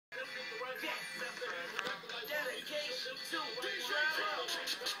too. With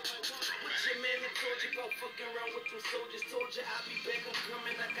your man that told you about fucking around with them soldiers. Told you I'll be back, I'm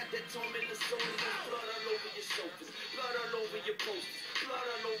coming. I got that torment in the soul. Blood all over your sofas, blood all over your posters, blood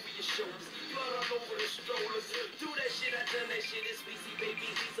all over your shoulders, blood all over the strollers. Do that shit, I done that shit. It's Weezy, baby,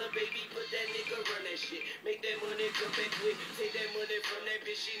 he's a baby, but that nigga run that shit. Make that money come back quick. Take that money from that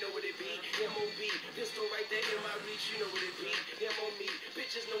bitch, she know what it be. M.O.B. Pistol right there in my reach, you know what it be. M.O.Me.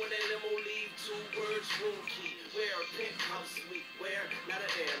 Bitches know that M.O. leave. 2 words, room key. Where a penthouse suite. Where? Not a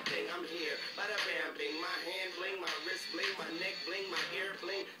damn thing. I'm here. Bada bam bing. My hand bling, my wrist bling, my neck bling, my ear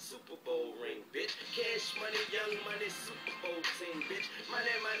bling. Super Bowl ring, bitch. Cash money, young money, Super Bowl team, bitch.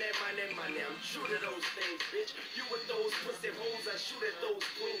 Money, money, money, money. I'm true to those things, bitch. You with those pussy holes, I shoot at those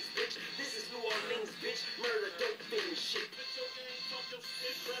queens, bitch. This is New Orleans, bitch. Murder, dope, thing, shit.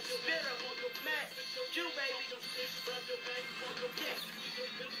 Better, Matt, you baby.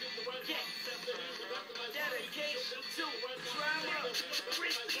 Yeah. Dedication to drama.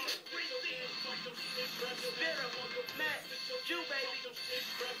 Better, Matt, you baby.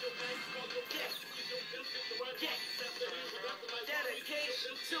 Yeah.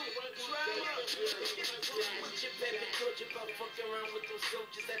 Dedication to drama. What your baby told you about fucking around with them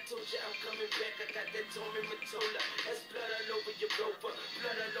soldiers? I told you I'm coming back. I got that Tommy Matola. That's blood all over your rover,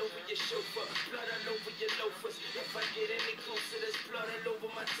 blood all over your chauffeur, blood all over your loafers. If I get any closer, there's blood all over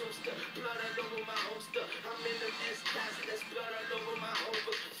my toaster, blood all over my holster. I'm in them S-Dots, that's blood all over my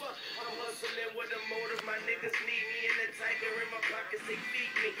hover. Fuck, I'm hustling with a motive. My niggas need me, and the tiger in my pockets, they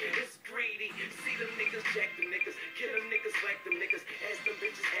feed me. It's greedy. See them niggas, jack them niggas, kill them niggas, whack them niggas, ask them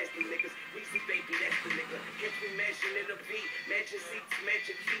bitches, ask them niggas. Weezy baby, that's the nigga. Catch me mashing in a beat, matching seats,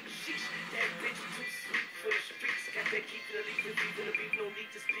 matching feet. Sheesh, that bitch too sweet for the streets. Got that keep the leaf, in the beat, no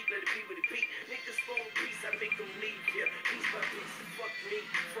need to speak, let it be with the beat. Niggas phone peace, I make them leave here. Piece by piece, fuck me,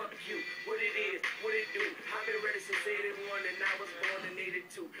 fuck you. What it is, what it do. I've been ready since 81 and I was born in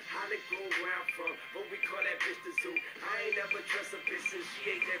 82. How they go where I'm from, but we call that bitch the zoo. I ain't never trust a bitch since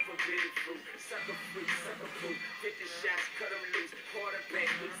she ate that forbidden fruit. Sucker free, sucker proof. 50 shots, cut them loose. Quarterback,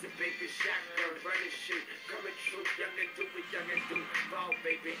 Weezy baby, shotgun, running shoot. Coming true, young and do what young and do. Ball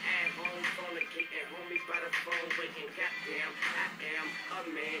baby, at home, phone and homies by the phone waiting. Goddamn, I am a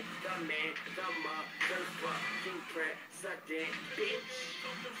man, the motherfucking president, bitch.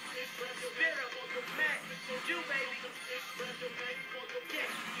 Better, Matt, you baby.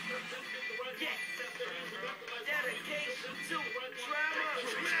 Yeah. Dedication to drama.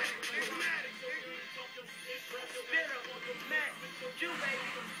 Better, Matt, you baby.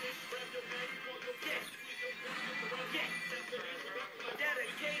 Yeah.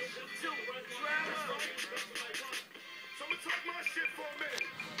 Dedication to drama. So I'ma talk my shit for a minute.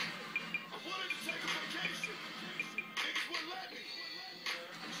 I wanted to take a vacation. Niggas wouldn't let me.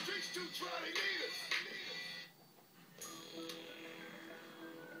 The streets too dry, they need us.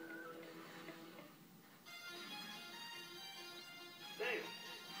 Damn.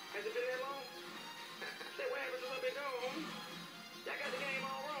 Has it been that long? Say what happened since I've been gone, homie? Y'all got the game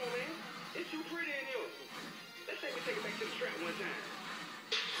all wrong, man. It's too pretty in here. Let's say we take it back to the trap one time.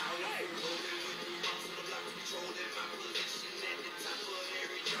 Hey.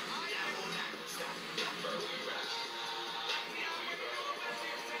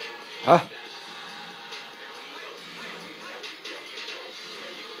 Huh?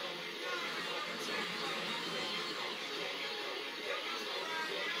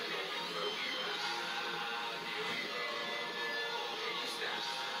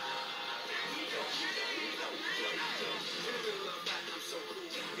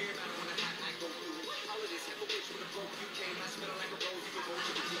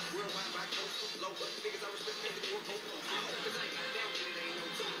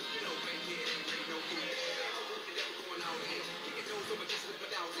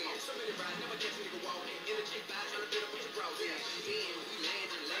 Somebody ride, never catch me.